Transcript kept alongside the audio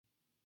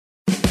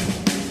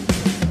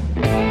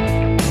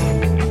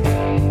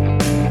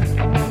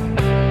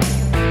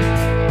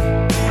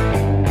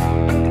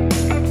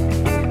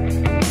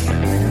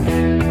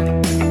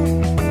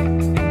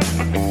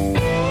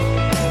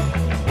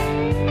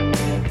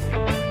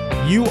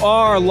You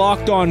are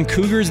Locked On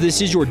Cougars.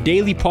 This is your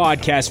daily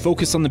podcast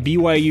focused on the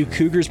BYU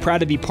Cougars. Proud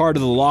to be part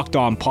of the Locked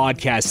On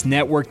Podcast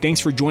Network. Thanks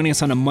for joining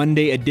us on a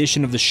Monday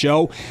edition of the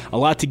show. A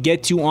lot to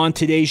get to on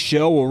today's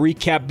show. We'll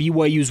recap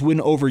BYU's win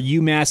over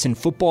UMass in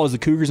football as the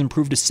Cougars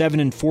improved to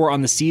 7-4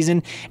 on the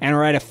season and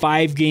are at a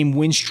 5-game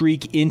win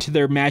streak into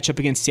their matchup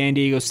against San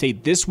Diego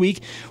State this week.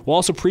 We'll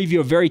also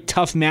preview a very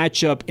tough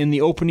matchup in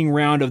the opening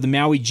round of the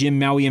Maui Jim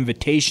Maui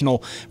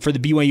Invitational for the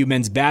BYU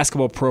men's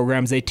basketball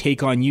programs. They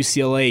take on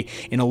UCLA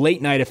in a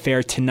late night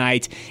affair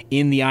tonight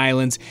in the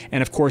Islands,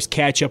 and of course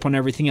catch up on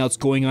everything else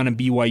going on in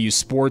BYU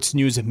sports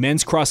news.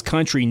 Men's cross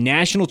country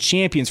national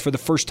champions for the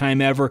first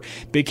time ever.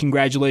 Big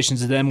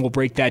congratulations to them. We'll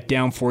break that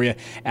down for you,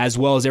 as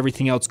well as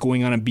everything else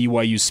going on in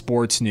BYU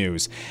sports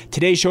news.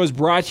 Today's show is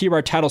brought to you by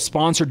our title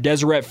sponsor,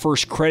 Deseret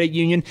First Credit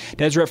Union.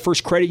 Deseret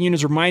First Credit Union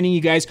is reminding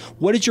you guys,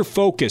 what is your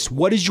focus?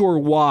 What is your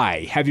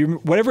why?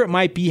 Whatever it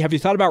might be, have you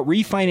thought about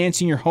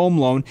refinancing your home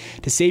loan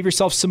to save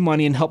yourself some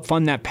money and help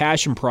fund that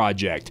passion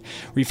project?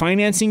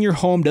 Refinancing your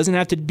home doesn't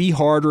have to be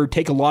hard or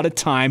take a lot of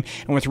time,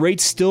 and with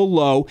rates still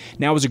low,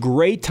 now is a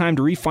great time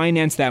to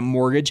refinance that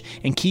mortgage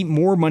and keep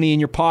more money in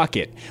your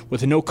pocket.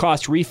 With a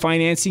no-cost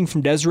refinancing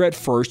from Deseret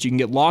First, you can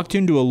get locked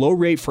into a low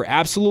rate for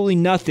absolutely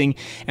nothing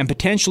and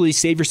potentially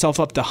save yourself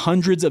up to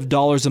hundreds of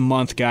dollars a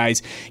month,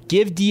 guys.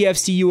 Give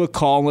DFCU a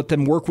call and let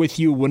them work with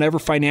you whatever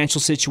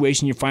financial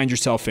situation you find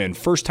yourself in.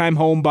 First-time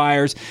home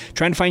buyers,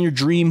 trying to find your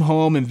dream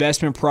home,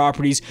 investment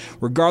properties,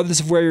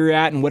 regardless of where you're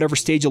at and whatever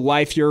stage of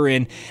life you're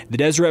in, the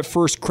Deseret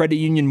First Credit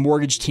Union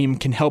mortgage team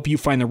can help you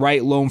find the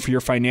right loan for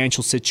your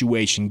financial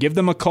situation. Give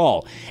them a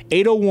call,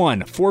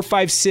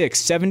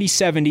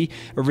 801-456-7070,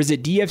 or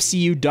visit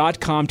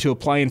dfcu.com to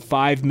apply in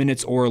 5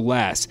 minutes or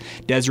less.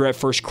 Deseret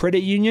First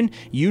Credit Union,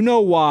 you know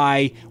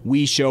why,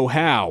 we show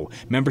how.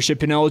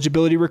 Membership and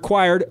eligibility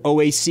required,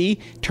 OAC,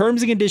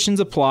 terms and conditions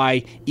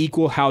apply,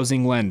 equal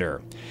housing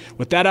lender.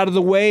 With that out of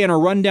the way and a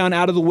rundown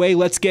out of the way,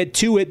 let's get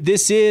to it.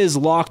 This is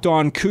Locked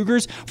On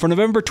Cougars for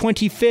November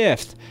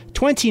 25th,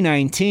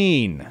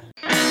 2019.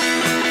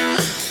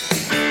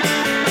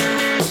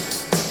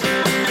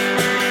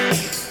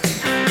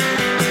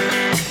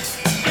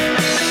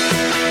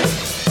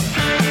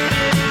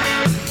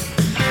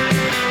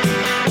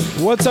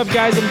 What's up,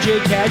 guys? I'm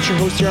Jake Hatch, your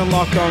host here on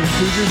Locked On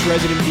Cougars,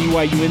 resident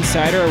BYU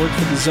insider. I work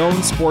for the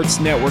Zone Sports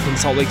Network in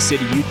Salt Lake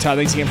City, Utah.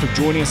 Thanks again for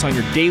joining us on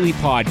your daily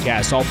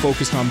podcast, all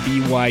focused on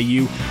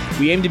BYU.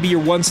 We aim to be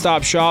your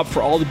one-stop shop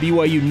for all the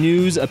BYU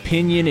news,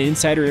 opinion, and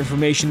insider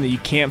information that you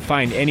can't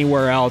find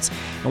anywhere else.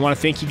 I want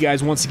to thank you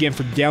guys once again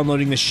for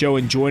downloading the show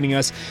and joining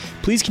us.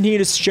 Please continue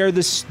to share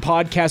this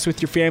podcast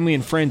with your family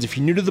and friends. If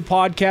you're new to the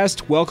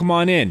podcast, welcome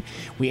on in.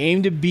 We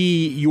aim to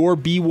be your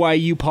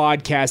BYU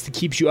podcast that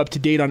keeps you up to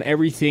date on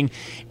everything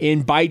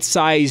in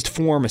bite-sized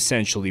form,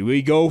 essentially.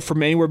 We go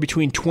from anywhere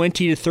between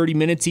 20 to 30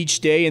 minutes each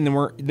day, and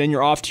then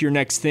you're off to your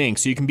next thing.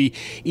 So you can be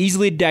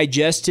easily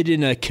digested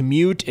in a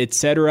commute,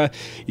 etc.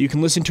 You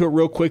can listen to it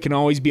real quick and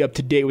always be up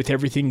to date with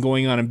everything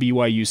going on in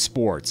BYU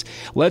sports.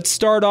 Let's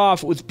start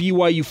off with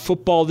BYU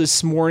football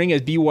this morning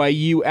as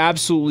BYU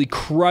absolutely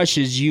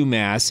crushes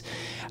UMass.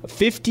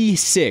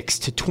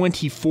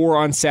 56-24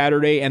 on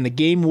Saturday, and the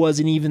game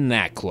wasn't even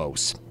that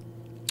close.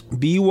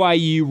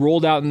 BYU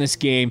rolled out in this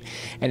game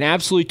and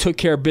absolutely took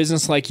care of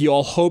business like you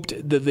all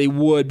hoped that they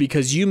would,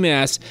 because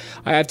UMass,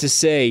 I have to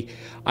say,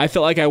 I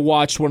felt like I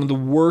watched one of the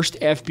worst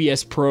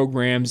FBS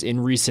programs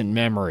in recent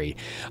memory.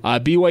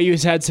 BYU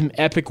has had some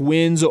epic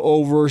wins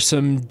over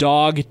some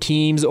dog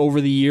teams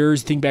over the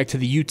years. Think back to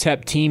the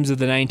UTEP teams of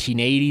the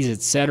 1980s,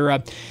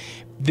 etc.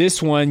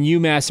 This one,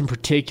 UMass in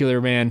particular,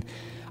 man,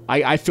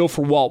 I feel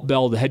for Walt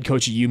Bell, the head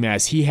coach at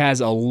UMass. He has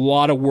a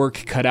lot of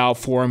work cut out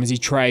for him as he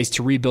tries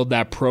to rebuild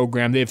that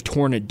program. They have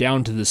torn it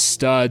down to the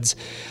studs,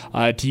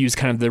 to use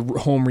kind of the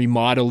home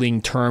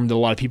remodeling term that a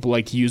lot of people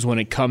like to use when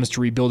it comes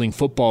to rebuilding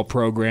football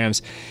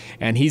programs,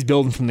 and he's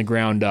building from the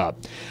ground up.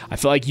 I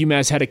feel like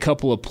UMass had a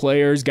couple of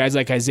players, guys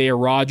like Isaiah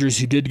Rogers,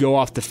 who did go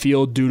off the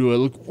field due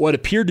to what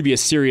appeared to be a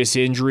serious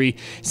injury.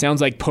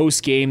 Sounds like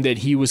post-game that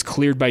he was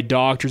cleared by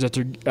doctors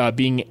after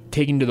being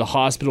taken to the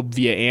hospital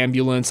via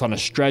ambulance on a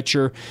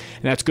stretcher.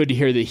 And that's good to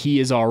hear that he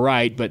is all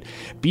right. But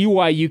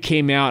BYU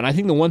came out, and I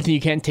think the one thing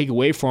you can't take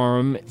away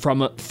from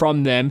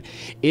them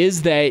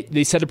is that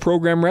they set a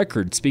program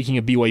record. Speaking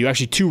of BYU,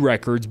 actually two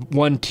records,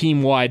 one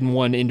team-wide and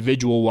one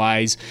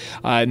individual-wise.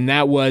 And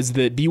that was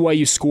that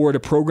BYU scored a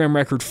program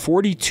record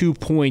 42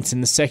 points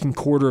in the second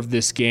quarter of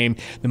this game,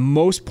 the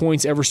most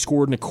points ever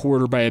scored in a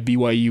quarter by a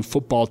BYU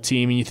football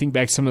team. And you think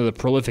back some of the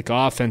prolific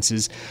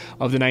offenses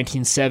of the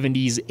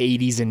 1970s,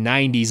 80s, and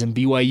 90s, and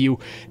BYU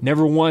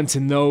never once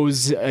in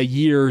those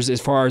years,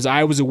 as far as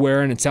I was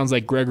aware, and it sounds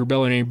like Greg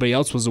Wrubell and anybody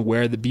else was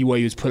aware, that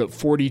BYU has put up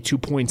 42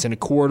 points in a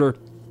quarter.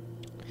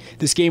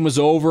 This game was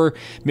over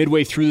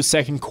midway through the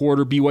second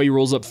quarter. BYU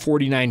rolls up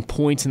 49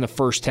 points in the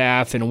first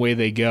half, and away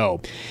they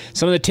go.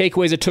 Some of the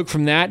takeaways I took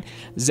from that,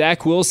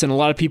 Zach Wilson, a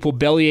lot of people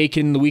belly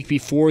aching the week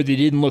before. They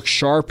didn't look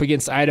sharp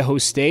against Idaho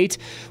State.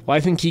 Well,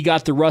 I think he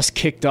got the rust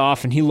kicked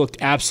off, and he looked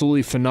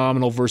absolutely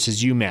phenomenal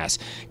versus UMass.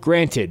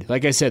 Granted,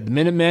 like I said, the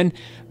Minutemen,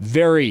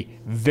 very,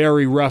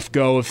 very rough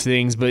go of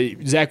things, but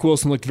Zach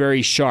Wilson looked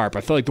very sharp.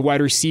 I felt like the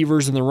wide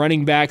receivers and the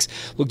running backs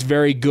looked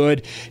very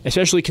good,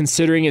 especially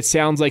considering it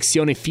sounds like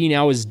Sione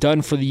Finau is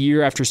done for the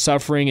year after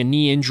suffering a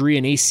knee injury,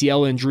 an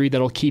ACL injury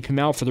that'll keep him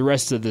out for the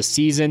rest of the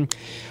season.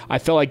 I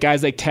felt like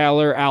guys like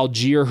Tyler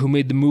Algier, who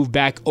made the move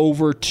back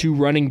over to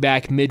running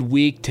back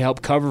midweek to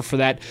help cover for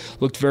that,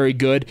 looked very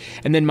good.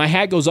 And then my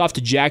hat goes off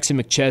to Jackson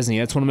McChesney.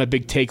 That's one of my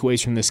big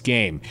takeaways from this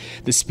game.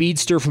 The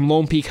speedster from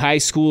Lone Peak High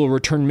School, a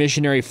returned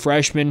missionary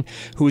freshman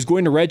who is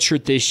going to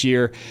redshirt this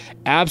year,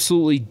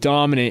 absolutely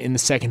dominant in the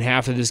second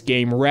half of this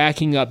game,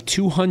 racking up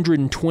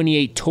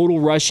 228 total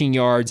rushing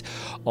yards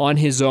on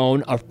his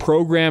own, a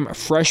program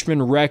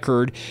freshman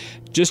record.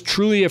 Just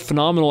truly a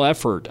phenomenal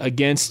effort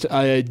against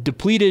a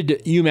depleted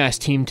UMass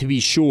team, to be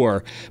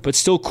sure, but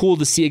still cool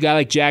to see a guy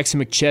like Jackson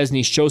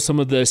McChesney show some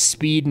of the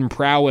speed and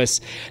prowess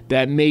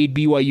that made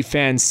BYU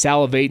fans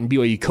salivate and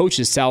BYU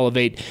coaches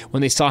salivate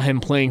when they saw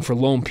him playing for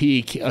Lone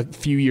Peak a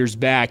few years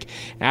back.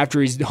 After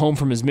he's home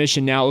from his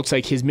mission now, it looks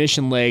like his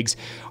mission legs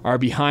are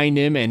behind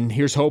him, and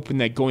here's hoping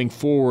that going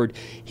forward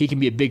he can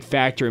be a big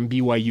factor in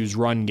BYU's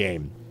run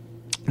game.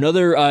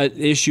 Another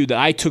issue that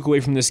I took away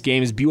from this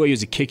game is BYU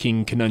has a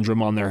kicking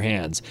conundrum on their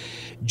hands.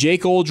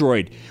 Jake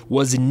Oldroyd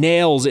was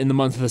nails in the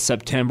month of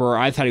September.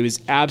 I thought he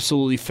was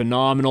absolutely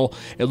phenomenal.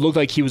 It looked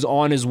like he was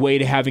on his way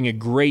to having a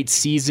great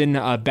season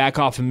back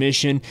off a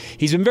mission.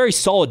 He's been very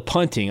solid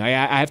punting. I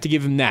have to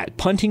give him that.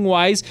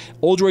 Punting-wise,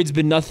 Oldroyd's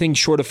been nothing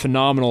short of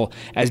phenomenal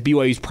as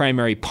BYU's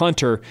primary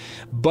punter,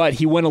 but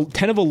he went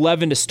 10 of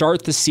 11 to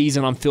start the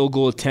season on field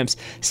goal attempts.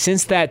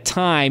 Since that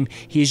time,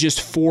 he's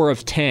just 4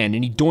 of 10,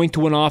 and he doinked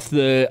one off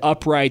the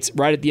uprights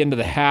right at the end of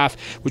the half,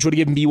 which would have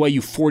given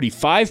BYU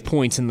 45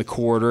 points in the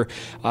quarter,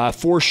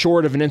 4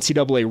 short of an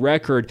NCAA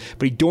record,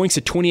 but he doinks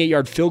a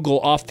 28-yard field goal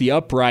off the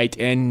upright,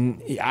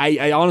 and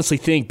I honestly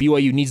think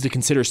BYU needs to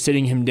consider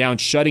sitting him down,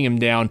 shutting him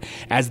down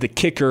as the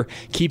kicker,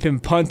 keep him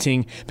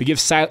punting, but give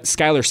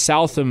Skylar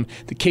Southam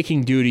the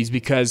kicking duties,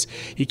 because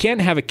you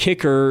can't have a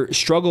kicker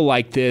struggle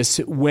like this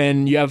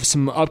when you have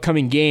some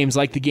upcoming games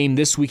like the game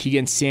this week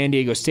against San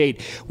Diego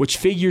State, which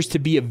figures to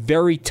be a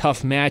very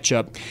tough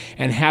matchup,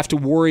 and have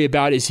to worry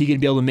about, is he going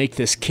to be able to make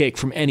this kick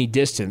from any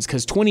distance?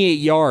 Because 28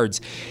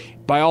 yards,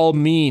 by all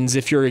means,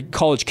 if you're a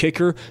college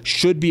kicker,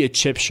 should be a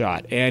chip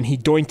shot, and he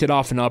doinked it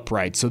off an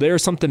upright. So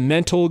there's something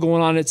mental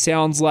going on, it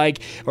sounds like,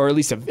 or at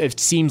least it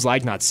seems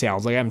like, not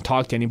sounds like. I haven't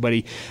talked to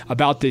anybody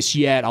about this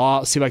yet.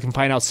 I'll see if I can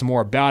find out some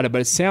more about it,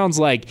 but it sounds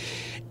like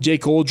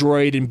Jake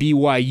Oldroyd and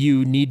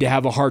BYU need to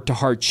have a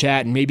heart-to-heart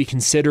chat and maybe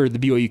consider the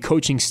BYU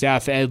coaching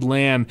staff, Ed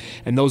Lamb,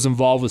 and those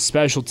involved with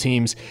special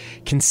teams,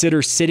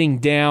 consider sitting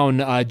down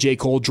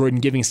Jake Oldroyd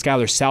and giving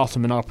Skylar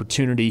Southam an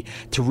opportunity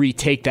to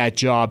retake that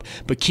job,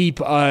 but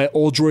keep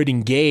Oldroyd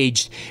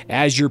engaged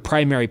as your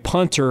primary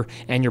punter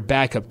and your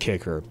backup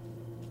kicker.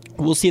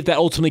 We'll see if that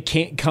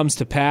ultimately comes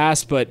to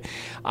pass, but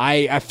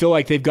I feel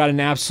like they've got an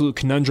absolute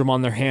conundrum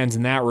on their hands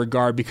in that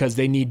regard, because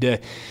they need to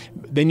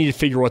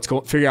figure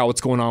out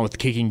what's going on with the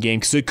kicking game,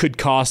 because it could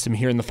cost them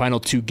here in the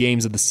final 2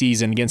 games of the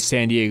season against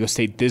San Diego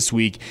State this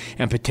week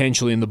and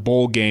potentially in the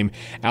bowl game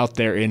out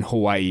there in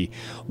Hawaii.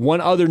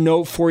 One other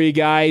note for you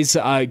guys,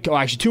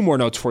 actually 2 more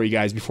notes for you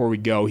guys before we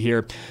go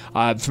here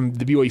from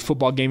the BYU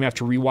football game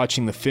after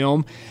rewatching the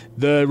film.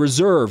 The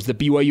reserves that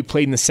BYU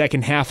played in the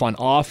second half on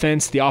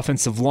offense, the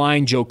offensive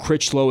line, Joe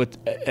Critchlow,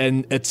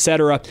 and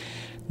etc.,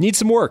 need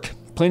some work,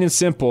 plain and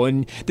simple.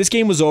 And this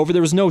game was over.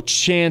 There was no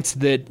chance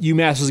that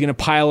UMass was going to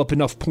pile up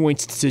enough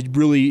points to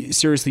really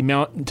seriously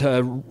mount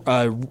to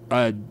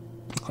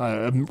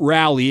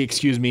rally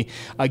against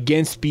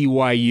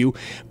BYU,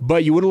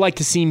 but you would have liked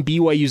to see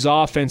BYU's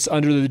offense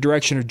under the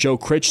direction of Joe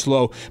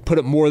Critchlow put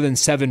up more than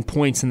 7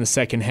 points in the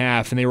second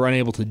half, and they were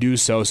unable to do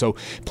so. So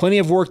plenty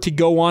of work to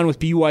go on with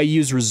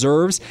BYU's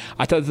reserves.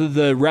 I thought that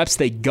the reps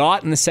they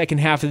got in the second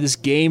half of this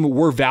game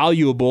were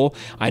valuable.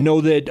 I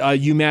know that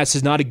UMass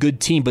is not a good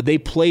team, but they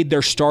played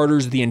their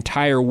starters the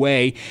entire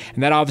way,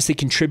 and that obviously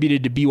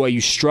contributed to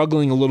BYU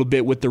struggling a little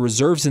bit with the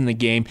reserves in the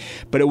game,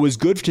 but it was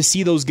good to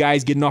see those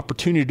guys get an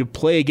opportunity to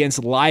play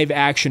against live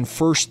action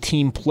first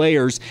team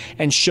players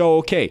and show,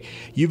 okay,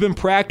 you've been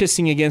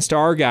practicing against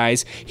our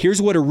guys.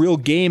 Here's what a real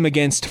game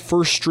against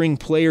first string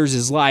players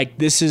is like.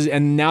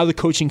 And now the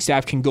coaching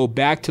staff can go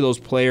back to those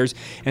players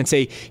and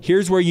say,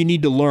 here's where you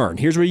need to learn.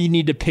 Here's where you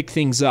need to pick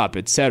things up,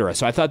 etc.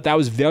 So I thought that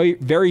was very,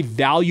 very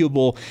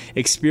valuable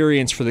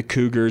experience for the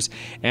Cougars,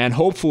 and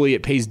hopefully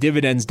it pays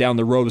dividends down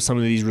the road with some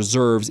of these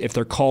reserves if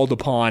they're called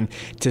upon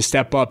to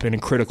step up in a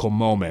critical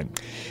moment.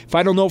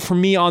 Final note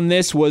from me on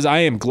this was I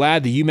am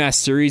glad the UMass UMass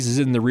series is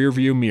in the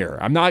rearview mirror.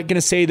 I'm not going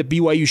to say that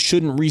BYU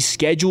shouldn't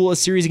reschedule a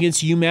series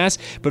against UMass,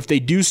 but if they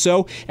do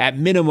so, at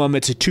minimum,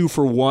 it's a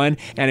 2-for-1.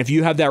 And if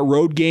you have that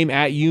road game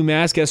at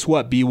UMass, guess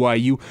what,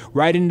 BYU?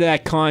 Right into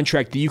that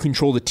contract that you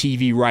control the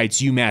TV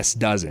rights, UMass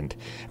doesn't.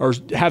 Or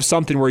have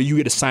something where you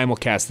get to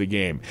simulcast the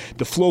game.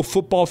 The Flow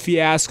football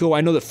fiasco,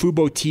 I know that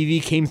Fubo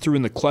TV came through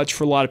in the clutch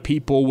for a lot of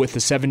people with the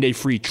 7-day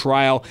free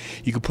trial.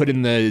 You could put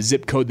in the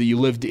zip code that you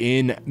lived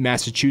in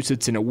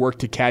Massachusetts, and it worked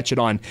to catch it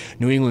on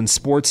New England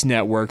Sports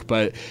Network.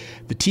 But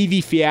the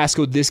TV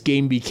fiasco this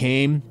game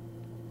became,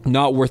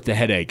 not worth the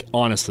headache,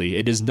 honestly.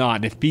 It is not.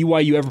 And if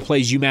BYU ever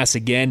plays UMass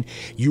again,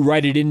 you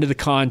write it into the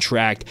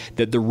contract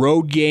that the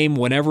road game,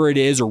 whenever it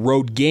is, or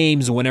road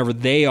games, whenever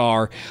they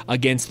are,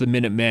 against the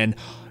Minutemen,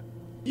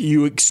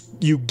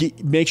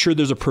 make sure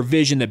there's a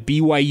provision that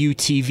BYU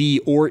TV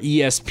or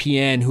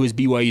ESPN, who is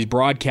BYU's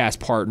broadcast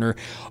partner,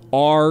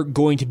 are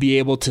going to be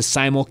able to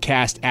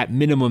simulcast at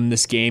minimum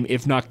this game,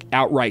 if not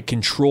outright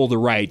control the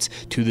rights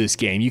to this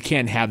game. You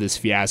can't have this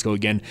fiasco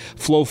again.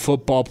 Flow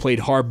football played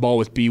hardball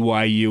with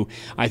BYU.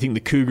 I think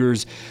the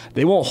Cougars,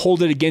 they won't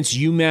hold it against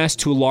UMass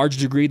to a large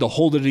degree. They'll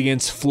hold it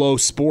against Flow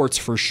Sports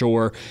for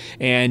sure,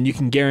 and you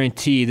can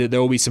guarantee that there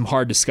will be some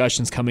hard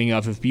discussions coming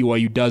up if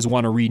BYU does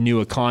want to renew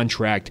a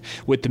contract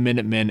with the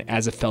Minutemen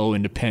as a fellow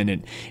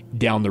independent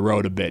down the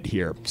road a bit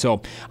here.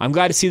 So I'm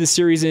glad to see the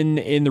series in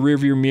the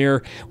rearview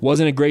mirror.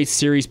 Wasn't a great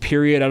series,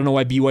 period. I don't know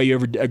why BYU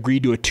ever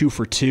agreed to a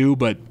 2-for-2,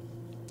 but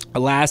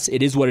alas,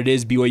 it is what it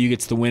is. BYU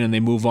gets the win, and they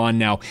move on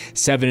now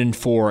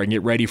 7-4 and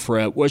get ready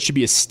for what should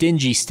be a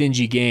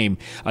stingy game,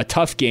 a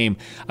tough game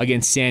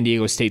against San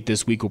Diego State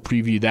this week. We'll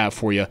preview that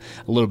for you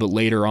a little bit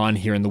later on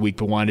here in the week,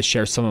 but wanted to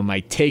share some of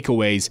my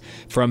takeaways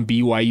from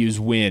BYU's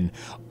win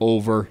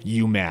over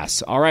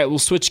UMass. All right, we'll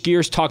switch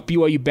gears, talk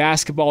BYU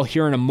basketball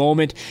here in a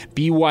moment.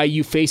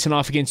 BYU facing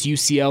off against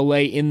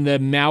UCLA in the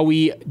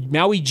Maui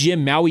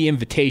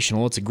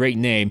Invitational. It's a great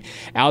name.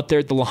 Out there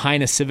at the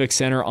Lahaina Civic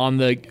Center on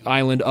the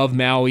island of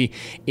Maui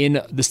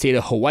in the state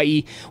of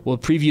Hawaii. We'll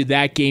preview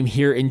that game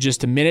here in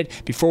just a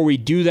minute. Before we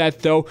do that,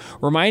 though,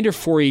 reminder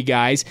for you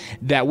guys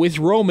that with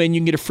Roman,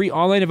 you can get a free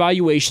online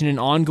evaluation and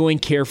ongoing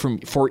care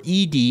for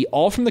ED,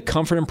 all from the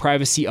comfort and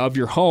privacy of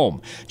your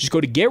home. Just go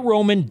to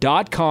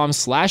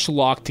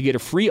GetRoman.com/lock to get a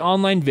free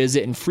online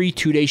visit and free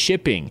 2-day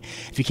shipping.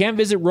 If you can't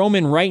visit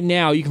Roman right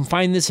now, you can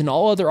find this and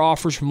all other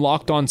offers from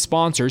Locked On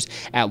sponsors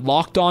at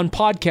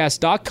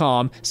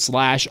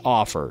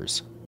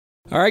LockedOnPodcast.com/offers.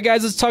 All right,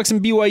 guys, let's talk some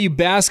BYU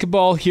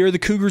basketball here. The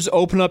Cougars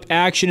open up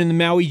action in the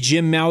Maui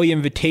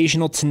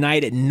Invitational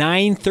tonight at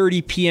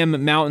 9:30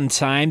 p.m. Mountain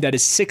Time. That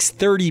is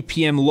 6:30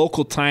 p.m.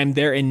 local time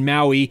there in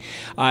Maui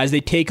as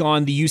they take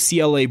on the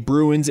UCLA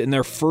Bruins in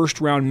their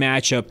first-round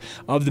matchup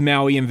of the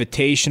Maui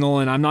Invitational.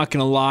 And I'm not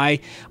going to lie,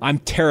 I'm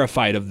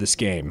terrified of this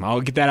game.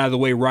 I'll get that out of the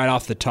way right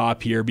off the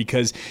top here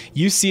because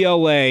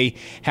UCLA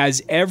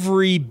has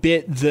every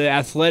bit the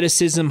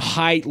athleticism,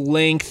 height,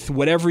 length,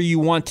 whatever you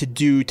want to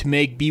do to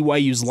make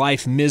BYU's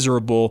life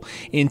miserable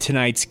in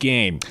tonight's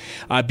game.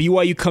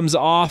 BYU comes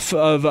off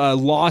of a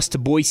loss to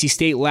Boise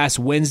State last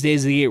Wednesday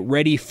as they get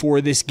ready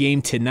for this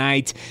game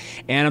tonight.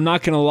 And I'm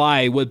not going to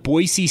lie, what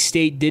Boise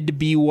State did to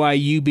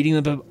BYU,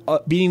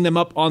 beating them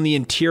up on the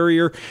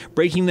interior,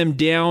 breaking them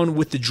down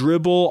with the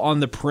dribble on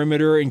the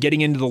perimeter and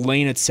getting into the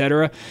lane,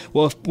 etc.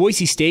 Well, if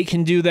Boise State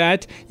can do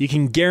that, you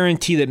can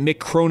guarantee that Mick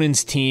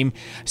Cronin's team,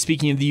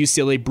 speaking of the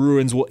UCLA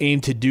Bruins, will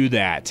aim to do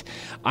that.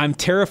 I'm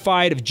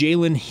terrified of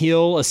Jalen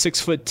Hill, a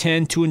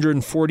 6'10",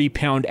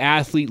 240-pound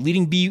athlete,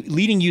 leading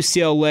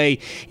UCLA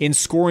in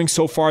scoring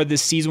so far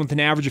this season with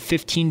an average of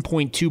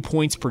 15.2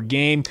 points per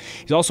game.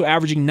 He's also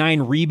averaging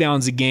 9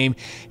 rebounds a game,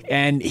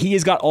 and he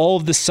has got all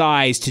of the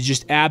size to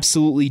just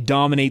absolutely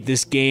dominate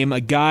this game. A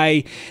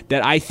guy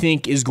that I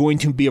think is going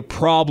to be a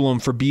problem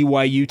for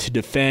BYU to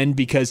defend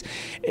because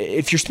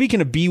if you're speaking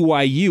of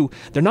BYU,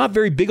 they're not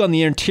very big on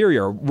the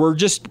interior. We're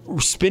just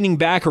spinning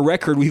back a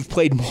record we've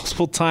played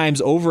multiple times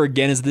over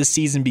again as this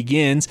season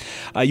begins.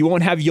 You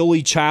won't have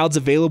Yoli Childs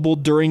available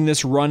during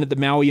this run at the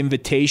Maui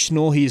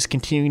Invitational. He is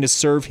continuing to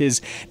serve his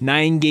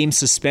 9-game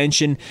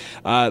suspension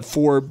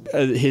for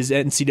his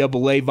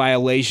NCAA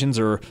violations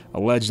or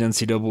alleged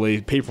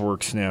NCAA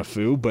paperwork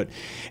snafu. But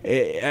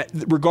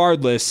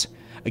regardless,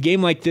 a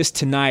game like this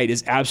tonight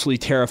is absolutely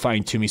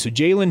terrifying to me. So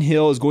Jalen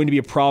Hill is going to be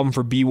a problem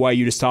for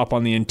BYU to stop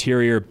on the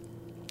interior.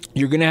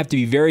 You're going to have to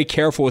be very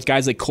careful with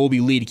guys like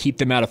Kolby Lee to keep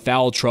them out of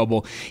foul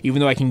trouble, even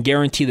though I can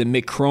guarantee that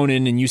Mick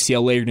Cronin and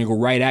UCLA are going to go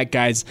right at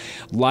guys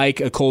like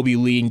a Kolby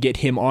Lee and get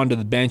him onto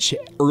the bench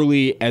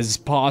early as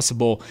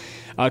possible.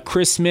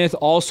 Chris Smith,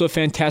 also a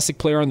fantastic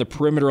player on the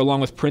perimeter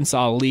along with Prince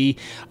Ali.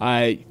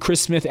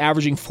 Chris Smith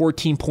averaging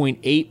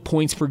 14.8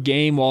 points per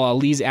game while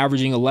Ali's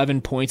averaging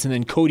 11 points. And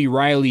then Cody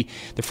Riley,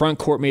 the front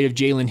court mate of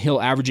Jalen Hill,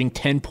 averaging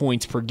 10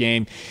 points per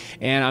game.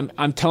 And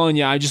I'm telling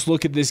you, I just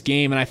look at this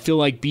game and I feel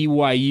like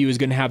BYU is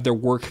going to have their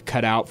work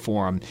cut out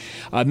for them.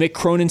 Mick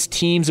Cronin's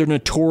teams are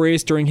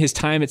notorious during his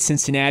time at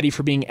Cincinnati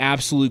for being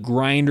absolute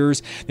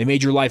grinders. They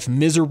made your life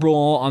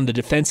miserable on the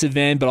defensive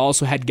end, but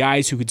also had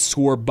guys who could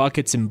score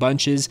buckets in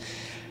bunches.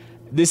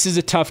 This is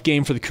a tough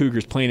game for the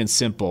Cougars, plain and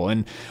simple.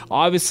 And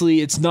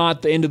obviously, it's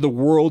not the end of the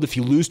world if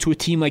you lose to a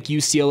team like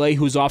UCLA,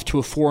 who's off to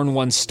a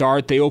 4-1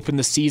 start. They opened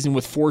the season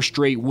with 4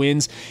 straight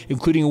wins,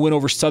 including a win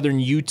over Southern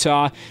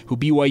Utah, who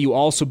BYU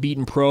also beat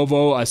in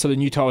Provo.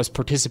 Southern Utah was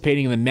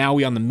participating in the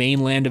Maui on the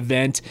Mainland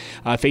event,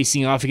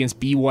 facing off against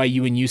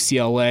BYU and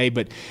UCLA.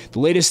 But the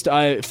latest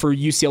for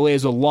UCLA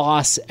is a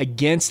loss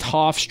against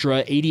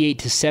Hofstra,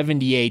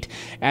 88-78,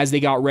 as they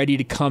got ready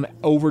to come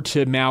over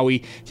to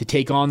Maui to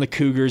take on the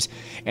Cougars.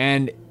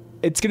 And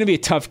it's going to be a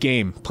tough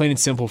game, plain and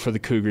simple, for the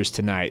Cougars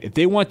tonight. If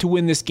they want to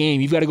win this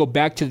game, you've got to go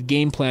back to the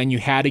game plan you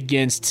had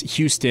against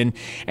Houston,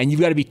 and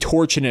you've got to be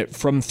torching it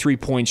from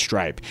three-point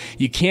stripe.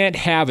 You can't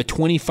have a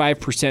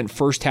 25%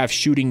 first-half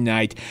shooting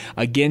night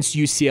against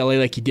UCLA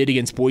like you did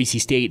against Boise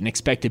State and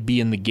expect to be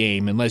in the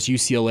game, unless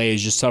UCLA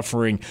is just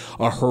suffering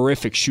a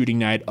horrific shooting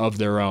night of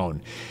their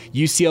own.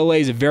 UCLA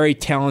is a very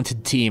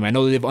talented team. I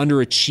know they've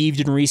underachieved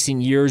in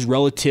recent years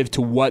relative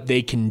to what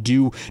they can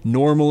do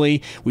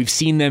normally. We've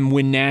seen them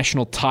win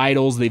national titles.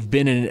 They've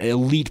been an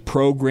elite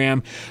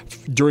program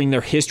during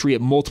their history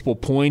at multiple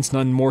points,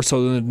 none more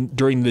so than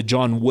during the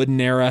John Wooden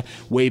era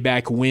way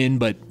back when,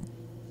 but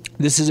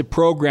this is a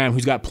program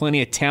who's got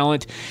plenty of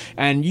talent,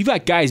 and you've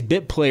got guys,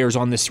 bit players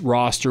on this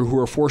roster who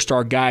are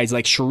 4-star guys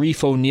like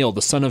Sharif O'Neal,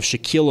 the son of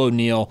Shaquille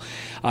O'Neal.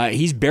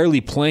 He's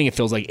barely playing, it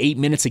feels like, 8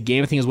 minutes a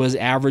game, I think is what his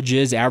average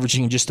is,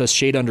 averaging just a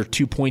shade under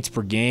 2 points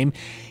per game.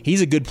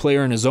 He's a good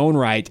player in his own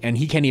right, and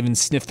he can't even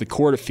sniff the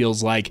court, it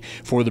feels like,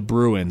 for the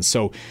Bruins.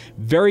 So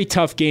very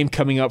tough game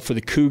coming up for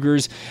the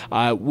Cougars.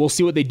 We'll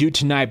see what they do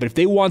tonight, but if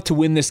they want to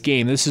win this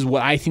game, this is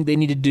what I think they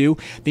need to do.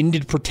 They need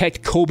to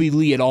protect Kobe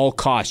Lee at all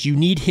costs. You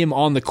need him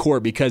on the court,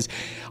 because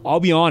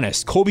I'll be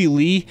honest, Kobe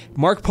Lee,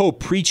 Mark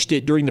Pope preached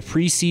it during the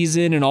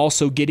preseason and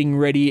also getting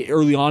ready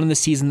early on in the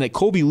season that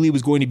Kobe Lee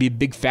was going to be a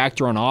big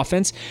factor on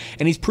offense,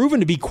 and he's proven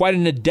to be quite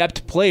an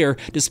adept player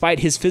despite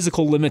his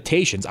physical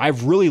limitations.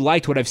 I've really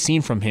liked what I've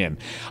seen from him.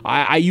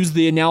 I use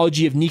the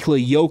analogy of Nikola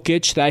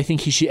Jokic, that I think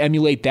he should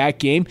emulate that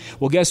game.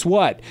 Well, guess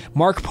what?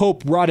 Mark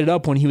Pope brought it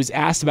up when he was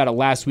asked about it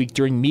last week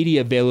during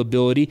media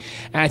availability,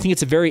 and I think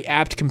it's a very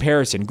apt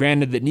comparison.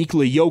 Granted that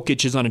Nikola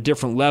Jokic is on a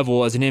different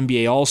level as an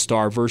NBA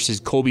All-Star versus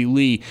Kobe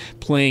Lee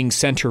playing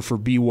center for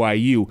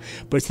BYU,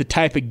 but it's the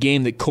type of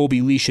game that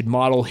Kobe Lee should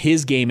model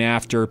his game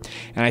after,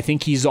 and I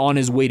think he's on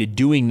his way to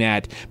doing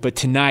that. But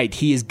tonight,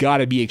 he has got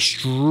to be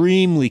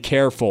extremely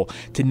careful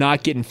to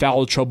not get in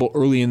foul trouble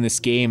early in this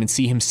game and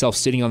see himself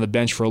sitting on the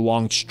bench for a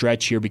long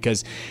stretch here,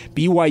 because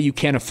BYU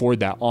can't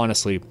afford that,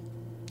 honestly.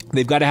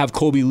 They've got to have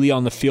Kobe Lee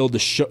on the field to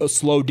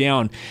slow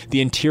down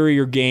the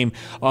interior game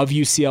of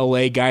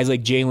UCLA, guys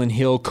like Jalen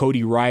Hill,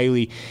 Cody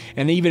Riley,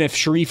 and even if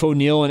Sharif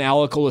O'Neal and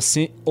Alec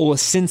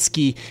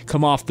Olasinski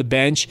come off the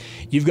bench,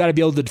 you've got to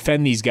be able to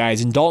defend these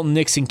guys, and Dalton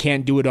Nixon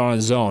can't do it on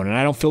his own. And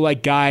I don't feel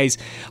like guys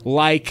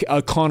like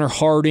Connor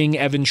Harding,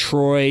 Evan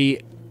Troy,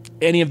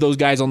 any of those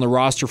guys on the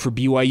roster for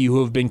BYU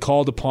who have been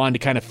called upon to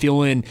kind of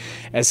fill in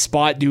as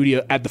spot duty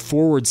at the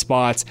forward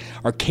spots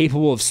are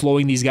capable of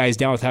slowing these guys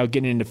down without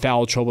getting into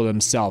foul trouble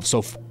themselves.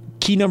 So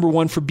key number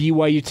one for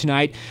BYU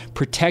tonight,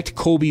 protect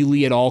Kobe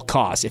Lee at all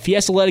costs. If he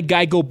has to let a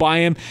guy go by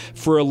him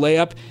for a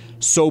layup,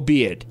 so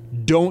be it.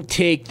 Don't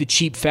take the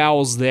cheap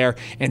fouls there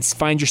and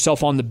find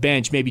yourself on the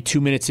bench maybe 2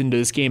 minutes into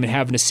this game and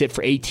having to sit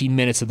for 18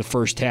 minutes of the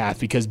first half,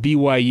 because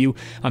BYU,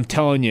 I'm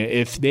telling you,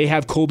 if they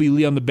have Kobe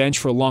Lee on the bench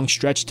for a long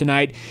stretch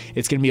tonight,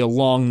 it's going to be a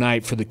long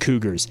night for the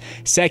Cougars.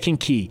 Second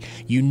key,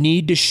 you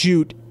need to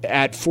shoot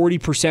at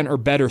 40% or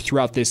better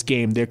throughout this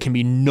game. There can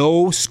be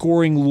no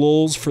scoring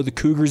lulls for the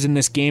Cougars in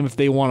this game if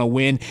they want to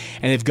win,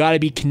 and they've got to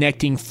be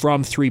connecting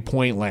from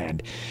three-point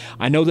land.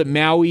 I know that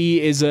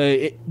Maui is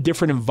a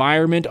different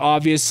environment,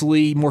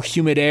 obviously, more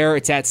humid air,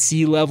 it's at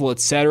sea level,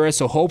 etc.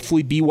 So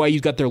hopefully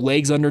BYU's got their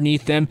legs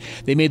underneath them.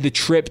 They made the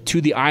trip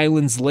to the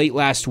islands late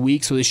last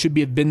week, so they should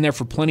have been there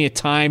for plenty of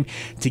time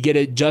to get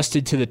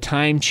adjusted to the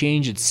time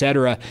change,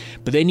 etc.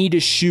 But they need to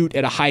shoot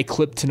at a high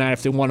clip tonight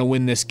if they want to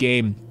win this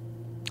game.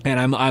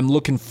 And I'm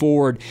looking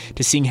forward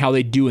to seeing how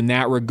they do in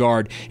that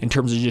regard in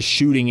terms of just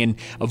shooting and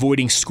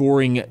avoiding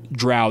scoring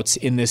droughts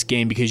in this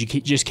game, because you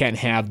just can't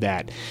have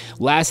that.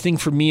 Last thing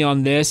for me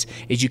on this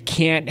is you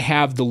can't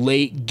have the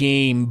late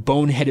game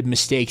boneheaded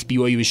mistakes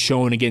BYU was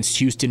showing against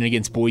Houston and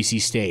against Boise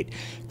State.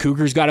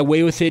 Cougars got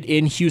away with it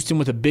in Houston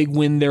with a big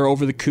win there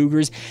over the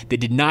Cougars. They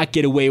did not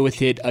get away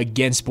with it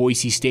against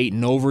Boise State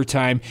in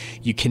overtime.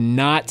 You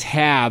cannot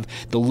have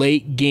the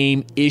late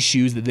game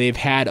issues that they've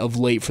had of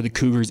late for the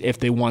Cougars if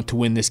they want to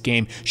win this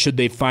game, should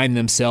they find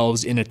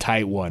themselves in a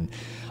tight one.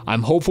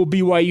 I'm hopeful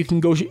BYU can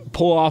go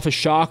pull off a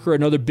shocker,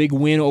 another big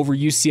win over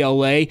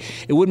UCLA.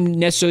 It wouldn't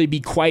necessarily be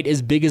quite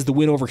as big as the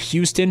win over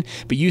Houston,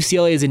 but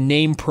UCLA is a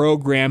name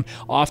program,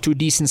 off to a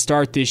decent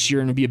start this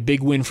year, and it'll be a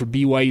big win for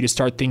BYU to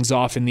start things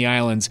off in the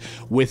islands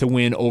with a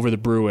win over the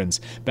Bruins.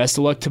 Best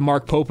of luck to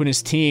Mark Pope and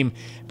his team,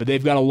 but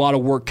they've got a lot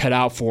of work cut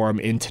out for them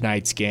in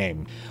tonight's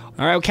game.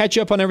 All right, I'll catch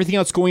you up on everything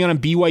else going on in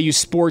BYU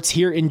sports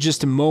here in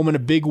just a moment. A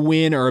big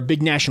win, or a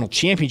big national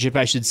championship,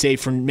 I should say,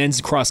 for men's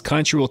cross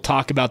country. We'll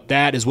talk about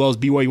that, as well as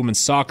BYU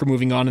women's soccer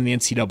moving on in the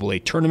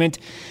NCAA tournament.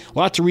 A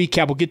lot to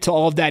recap. We'll get to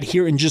all of that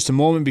here in just a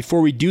moment. Before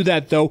we do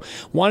that, though,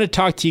 I want to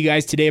talk to you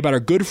guys today about our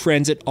good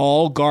friends at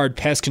All Guard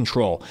Pest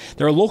Control.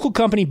 They're a local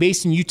company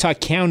based in Utah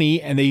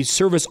County, and they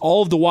service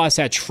all of the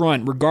Wasatch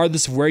Front,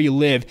 regardless of where you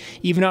live,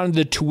 even out in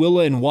the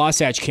Tooele and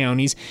Wasatch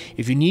counties.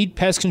 If you need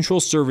pest control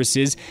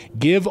services,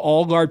 give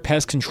All Guard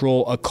Pest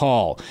Control a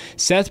call.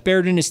 Seth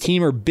Baird and his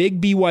team are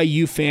big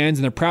BYU fans,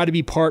 and they're proud to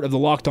be part of the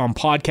Locked On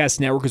Podcast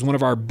Network as one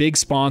of our big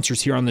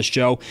sponsors here on the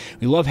show.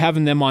 We love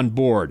having them on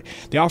board.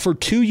 They offer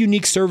two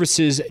unique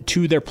services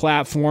to their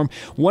platform.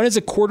 One is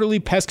a quarterly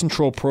pest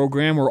control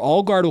program where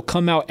All Guard will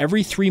come out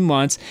every 3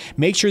 months,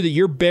 make sure that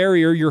your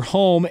barrier, your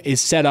home,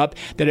 is set up,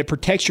 that it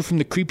protects you from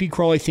the creepy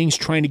crawly things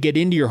trying to get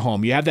into your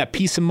home. You have that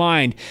peace of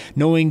mind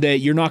knowing that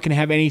you're not going to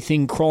have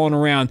anything crawling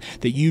around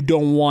that you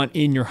don't want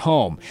in your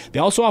home. They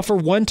also offer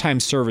one-time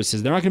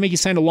services. They're not going to make you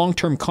sign a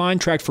long-term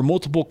contract for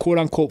multiple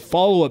quote-unquote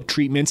follow-up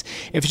treatments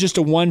if it's just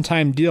a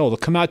one-time deal. They'll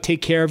come out,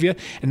 take care of you,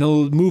 and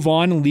they'll move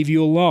on and leave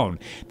you alone.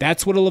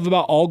 That's what I love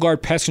about All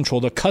Guard Pest Control.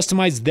 They'll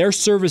customize their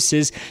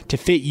services to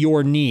fit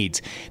your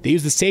needs. They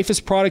use the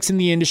safest products in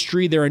the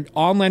industry. Their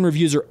online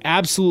reviews are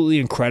absolutely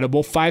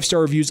incredible. 5-star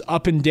reviews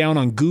up and down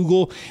on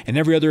Google and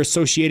every other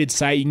associated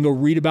site. You can go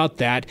read about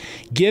that.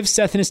 Give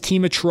Seth and his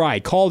team a try.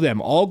 Call them,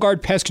 All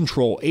Guard Pest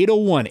Control,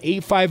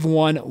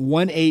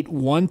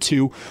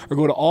 801-851-1812, or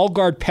go to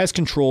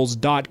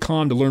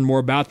allguardpestcontrols.com to learn more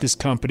about this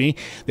company.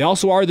 They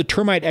also are the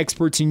termite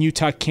experts in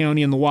Utah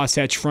County and the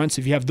Wasatch Front, so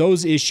if you have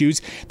those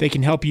issues, they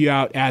can help you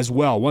out as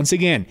well. Once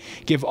again,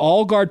 give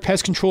All Guard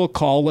Pest Control a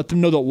call. Let them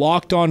know that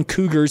Locked On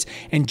Cougars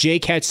and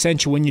JCatch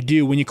sent you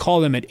when you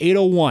call them at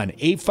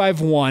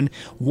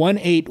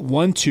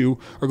 801-851-1812,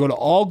 or go to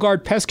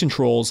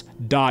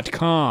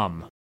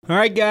allguardpestcontrols.com. All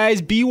right,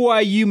 guys,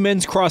 BYU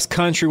men's cross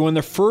country won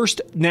their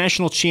first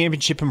national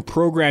championship in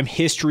program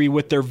history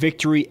with their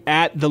victory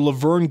at the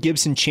Laverne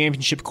Gibson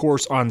Championship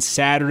course on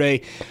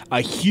Saturday.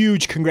 A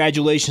huge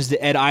congratulations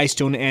to Ed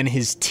Eyestone and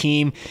his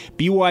team.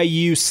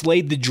 BYU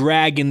slayed the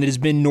dragon that has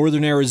been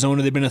Northern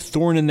Arizona. They've been a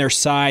thorn in their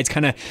sides,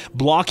 kind of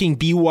blocking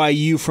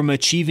BYU from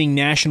achieving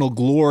national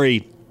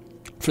glory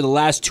for the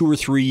last 2 or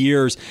 3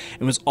 years.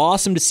 It was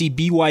awesome to see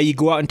BYU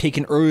go out and take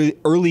an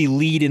early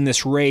lead in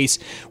this race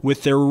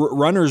with their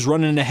runners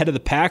running ahead of the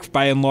pack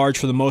by and large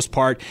for the most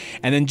part,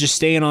 and then just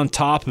staying on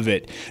top of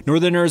it.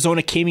 Northern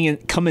Arizona came in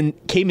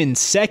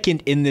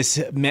second in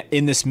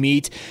this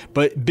meet,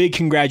 but big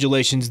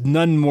congratulations,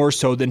 none more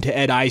so than to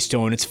Ed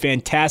Eyestone. It's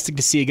fantastic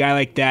to see a guy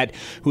like that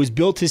who has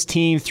built his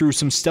team through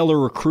some stellar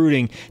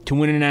recruiting to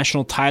win a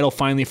national title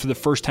finally for the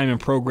first time in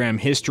program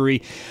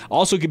history.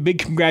 Also, big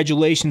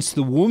congratulations to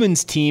the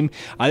women's team.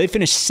 They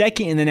finished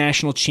second in the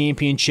national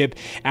championship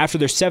after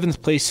their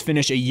 7th place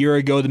finish a year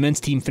ago. The men's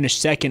team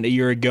finished second a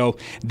year ago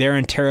there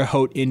in Terre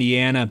Haute,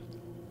 Indiana.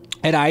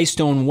 Ed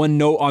Eyestone, one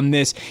note on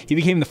this, he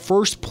became the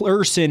first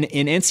person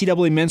in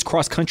NCAA men's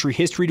cross-country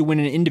history to win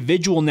an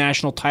individual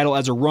national title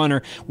as a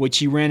runner, which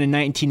he ran in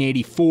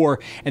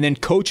 1984, and then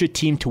coach a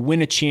team to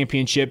win a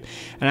championship.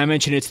 And I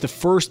mentioned it's the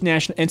first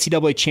national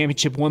NCAA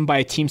championship won by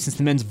a team since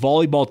the men's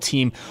volleyball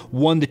team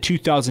won the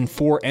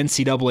 2004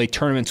 NCAA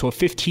tournament. So a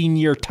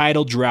 15-year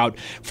title drought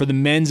for the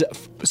men's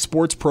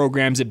sports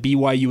programs at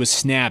BYU was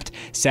snapped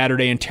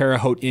Saturday in Terre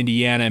Haute,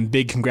 Indiana. And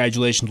big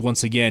congratulations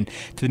once again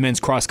to the men's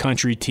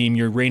cross-country team.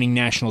 You're reigning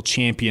national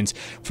champions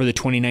for the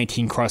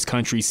 2019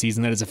 cross-country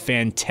season. That is a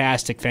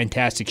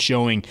fantastic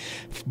showing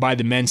by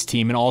the men's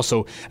team, and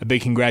also a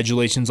big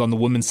congratulations on the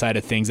women's side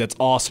of things. That's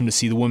awesome to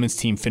see the women's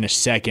team finish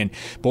second.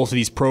 Both of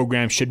these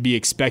programs should be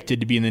expected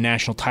to be in the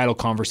national title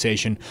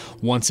conversation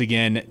once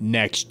again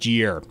next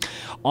year.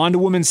 On to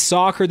women's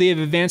soccer. They have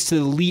advanced to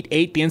the Elite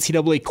Eight, the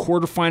NCAA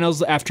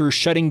quarterfinals, after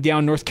shutting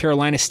down North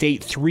Carolina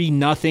State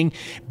 3-0.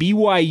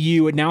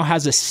 BYU now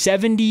has a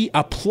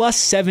plus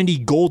 70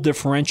 goal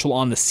differential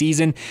on the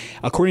season.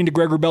 According to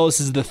Greg Wrubell, this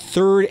is the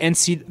third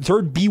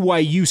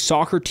BYU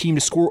soccer team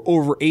to score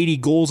over 80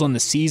 goals on the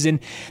season.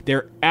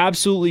 They're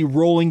absolutely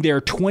rolling. They're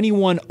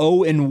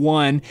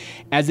 21-0-1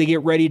 as they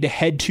get ready to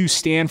head to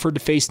Stanford to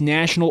face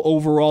national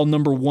overall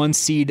number 1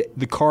 seed,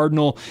 the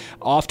Cardinal,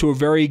 off to a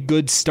very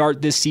good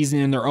start this season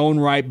in their own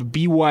right. But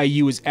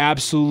BYU is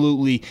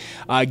absolutely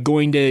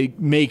going to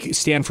make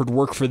Stanford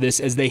work for this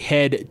as they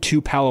head to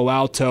Palo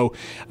Alto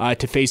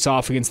to face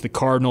off against the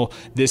Cardinal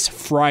this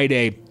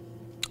Friday.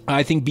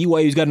 I think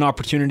BYU's got an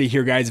opportunity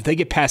here, guys. If they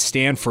get past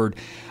Stanford,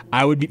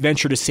 I would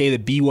venture to say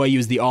that BYU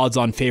is the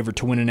odds-on favorite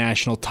to win a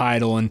national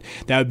title, and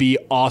that would be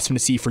awesome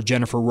to see for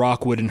Jennifer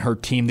Rockwood and her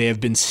team. They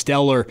have been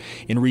stellar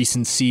in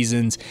recent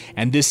seasons,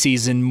 and this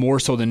season more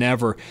so than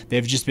ever.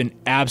 They've just been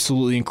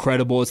absolutely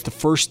incredible. It's the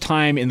first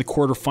time in the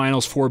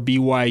quarterfinals for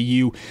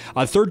BYU,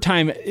 third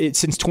time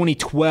since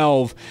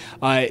 2012.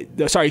 I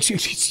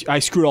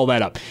screwed all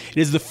that up. It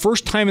is the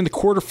first time in the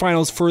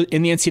quarterfinals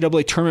in the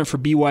NCAA tournament for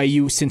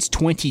BYU since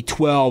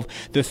 2012,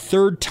 the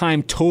third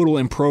time total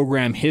in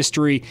program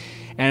history.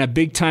 and a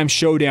big-time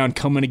showdown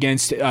coming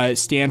against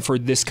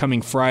Stanford this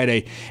coming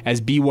Friday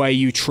as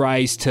BYU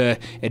tries to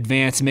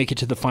advance and make it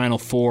to the Final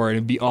Four, and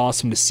it'd be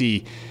awesome to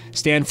see.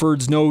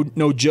 Stanford's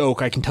no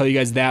joke, I can tell you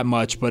guys that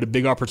much, but a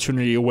big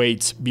opportunity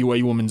awaits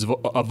BYU women's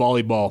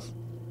volleyball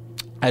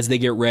as they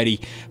get ready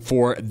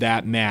for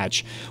that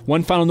match.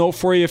 One final note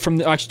for you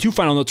two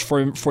final notes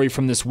for you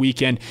from this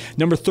weekend.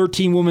 Number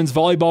 13 women's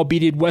volleyball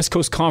beated West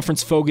Coast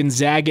Conference foe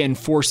Gonzaga in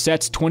 4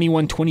 sets,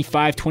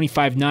 21-25,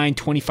 25-9,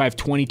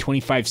 25-20,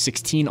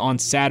 25-16 on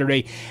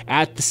Saturday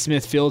at the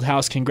Smith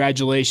Fieldhouse.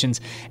 Congratulations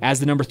as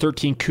the number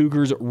 13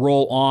 Cougars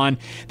roll on.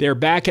 They're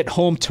back at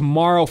home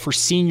tomorrow for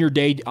Senior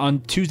Day on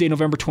Tuesday,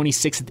 November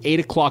 26th at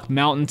 8 o'clock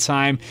Mountain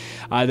Time.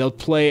 They'll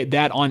play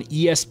that on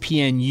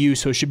ESPNU,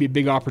 so it should be a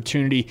big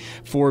opportunity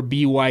for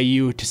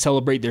BYU to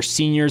celebrate their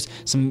seniors.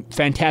 Some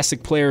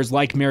fantastic players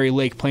like Mary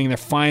Lake playing their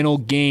final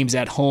games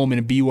at home in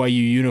a BYU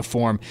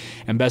uniform,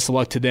 and best of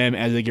luck to them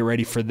as they get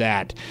ready for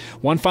that.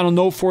 One final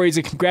note for you is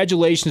a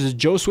congratulations to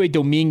Josue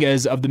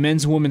Dominguez of the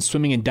men's and women's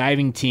swimming and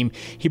diving team.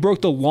 He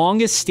broke the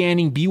longest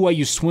standing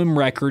BYU swim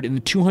record in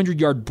the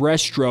 200-yard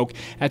breaststroke.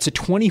 That's a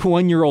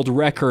 21-year-old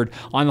record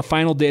on the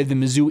final day of the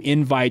Mizzou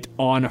Invite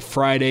on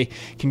Friday.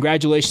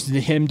 Congratulations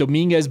to him.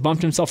 Dominguez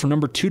bumped himself from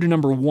number 2 to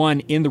number 1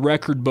 in the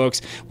record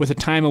books with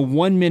a time of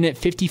 1 minute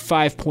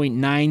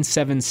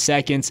 55.97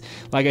 seconds.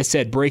 Like I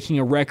said, breaking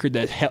a record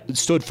that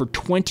stood for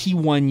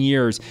 21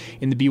 years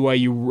in the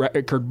BYU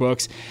record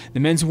books.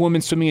 The men's and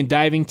women's swimming and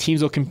diving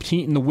teams will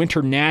compete in the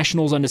Winter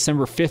Nationals on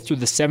December 5th through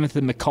the 7th at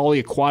the Macaulay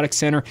Aquatic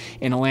Center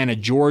in Atlanta,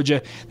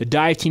 Georgia. The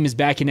dive team is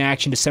back in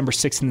action December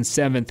 6th and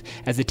 7th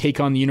as they take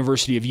on the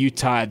University of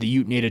Utah at the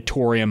Ute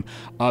Natatorium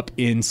up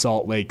in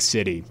Salt Lake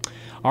City.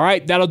 All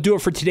right, that'll do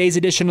it for today's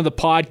edition of the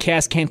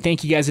podcast. Can't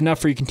thank you guys enough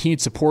for your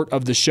continued support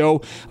of the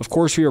show. Of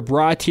course, we are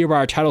brought to you by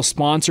our title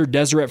sponsor,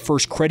 Deseret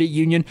First Credit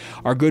Union,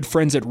 our good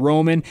friends at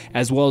Roman,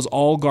 as well as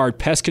All Guard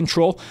Pest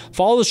Control.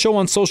 Follow the show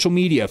on social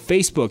media,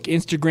 Facebook,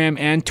 Instagram,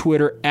 and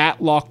Twitter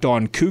at Locked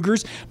On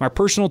Cougars. My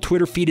personal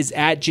Twitter feed is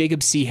at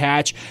Jacob C.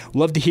 Hatch.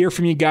 Love to hear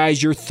from you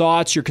guys, your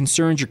thoughts, your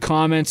concerns, your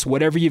comments,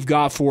 whatever you've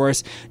got for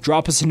us.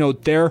 Drop us a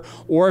note there,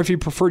 or if you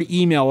prefer to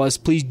email us,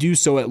 please do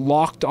so at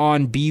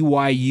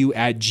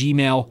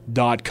lockedonbyu@gmail.com.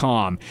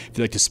 If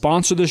you'd like to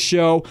sponsor the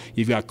show,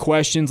 you've got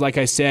questions, like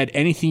I said,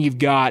 anything you've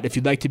got, if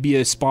you'd like to be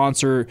a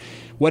sponsor,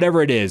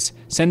 whatever it is,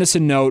 send us a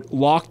note,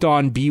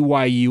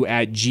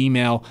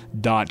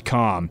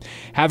 lockedonbyu@gmail.com.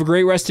 Have a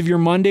great rest of your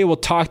Monday. We'll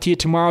talk to you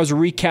tomorrow as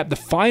we recap the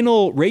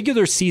final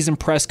regular season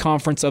press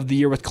conference of the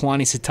year with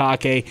Kalani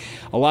Sitake.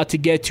 A lot to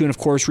get to, and of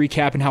course,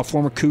 recapping how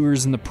former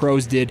Cougars and the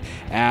pros did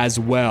as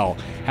well.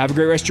 Have a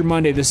great rest of your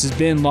Monday. This has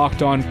been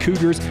Locked On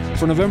Cougars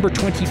for November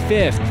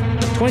 25th,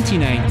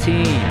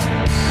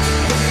 2019.